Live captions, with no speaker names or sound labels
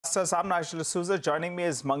Chartbusters. I'm Nigel D'Souza. Joining me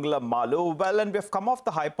is Mangalam Malu. Well, and we've come off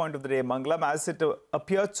the high point of the day, Mangalam, as it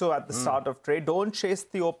appeared so at the start of trade. Don't chase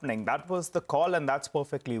the opening. That was the call, and that's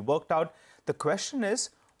perfectly worked out. The question is,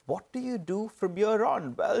 what do you do from here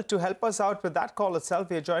on? Well, to help us out with that call itself,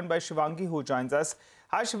 we are joined by Shivangi, who joins us.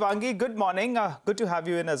 Hi, Shivangi. Good morning. Good to have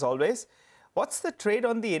you in as always. What's the trade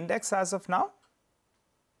on the index as of now?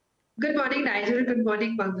 Good morning, Nigel. Good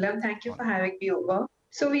morning, Mangalam. Thank you for having me over.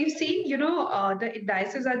 So we've seen, the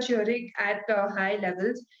indices are cheering at high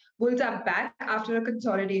levels. Bulls are back after a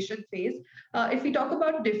consolidation phase. If we talk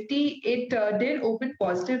about Nifty, it did open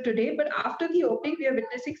positive today, but after the opening, we are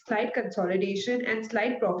witnessing slight consolidation and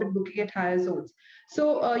slight profit booking at higher zones.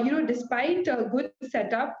 So, despite a good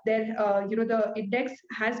setup, the index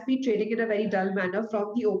has been trading in a very dull manner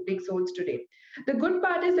from the opening zones today. The good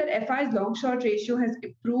part is that FI's long-short ratio has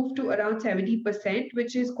improved to around 70%,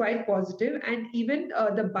 which is quite positive, and even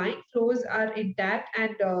the buying flows are intact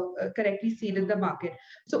and correctly seen in the market.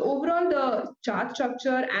 So overall, the chart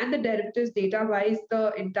structure and the derivatives data-wise,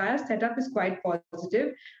 the entire setup is quite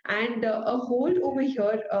positive, and a hold over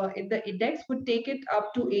here in the index would take it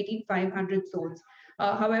up to 18,500 zones.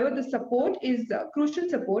 However, the support is crucial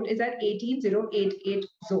support is at 18,088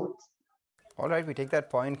 zones. All right, we take that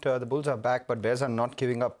point. The bulls are back, but bears are not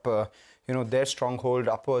giving up, their stronghold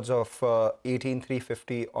upwards of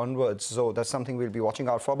 18,350 onwards. So that's something we'll be watching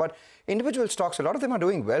out for. But individual stocks, a lot of them are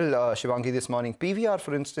doing well, Shivangi, this morning. PVR,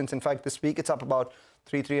 for instance, in fact, this week it's up about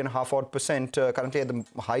 3.5% currently at the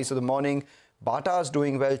highs of the morning. Bata is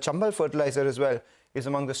doing well. Chambal Fertilizer as well is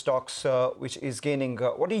among the stocks which is gaining.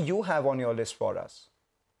 What do you have on your list for us?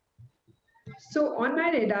 So on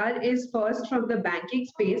my radar is first from the banking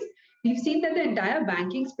space. We've seen that the entire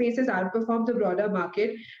banking space has outperformed the broader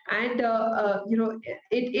market, and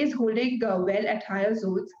it is holding well at higher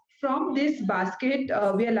zones. From this basket,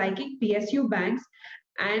 we are liking PSU banks,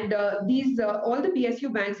 and all the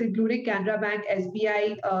PSU banks, including Canara Bank,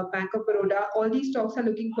 SBI, Bank of Baroda, all these stocks are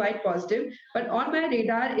looking quite positive. But on my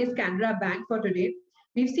radar is Canara Bank for today.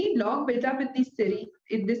 We've seen long build-up in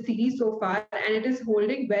this series so far, and it is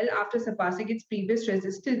holding well after surpassing its previous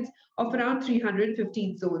resistance of around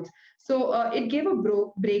 315 zones. So it gave a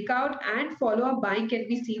breakout, and follow-up buying can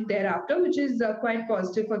be seen thereafter, which is quite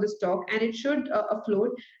positive for the stock, and it should afloat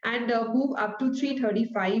and move up to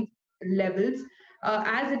 335 levels.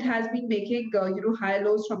 As it has been making higher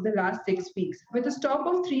lows from the last 6 weeks. With a stop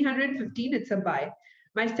of 315, it's a buy.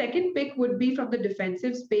 My second pick would be from the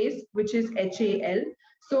defensive space, which is HAL.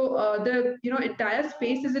 So the entire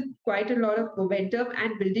space is in quite a lot of momentum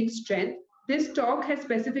and building strength. This stock has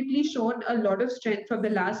specifically shown a lot of strength from the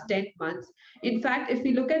last 10 months. In fact, if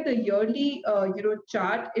we look at the yearly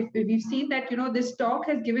chart, if we've seen that this stock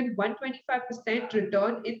has given 125%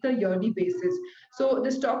 return in the yearly basis. So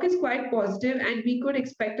the stock is quite positive, and we could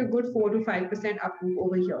expect a good 4 to 5% up move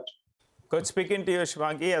over here. Good speaking to you,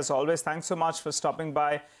 Shivangi. As always, thanks so much for stopping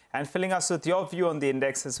by and filling us with your view on the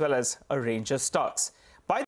index as well as a range of stocks.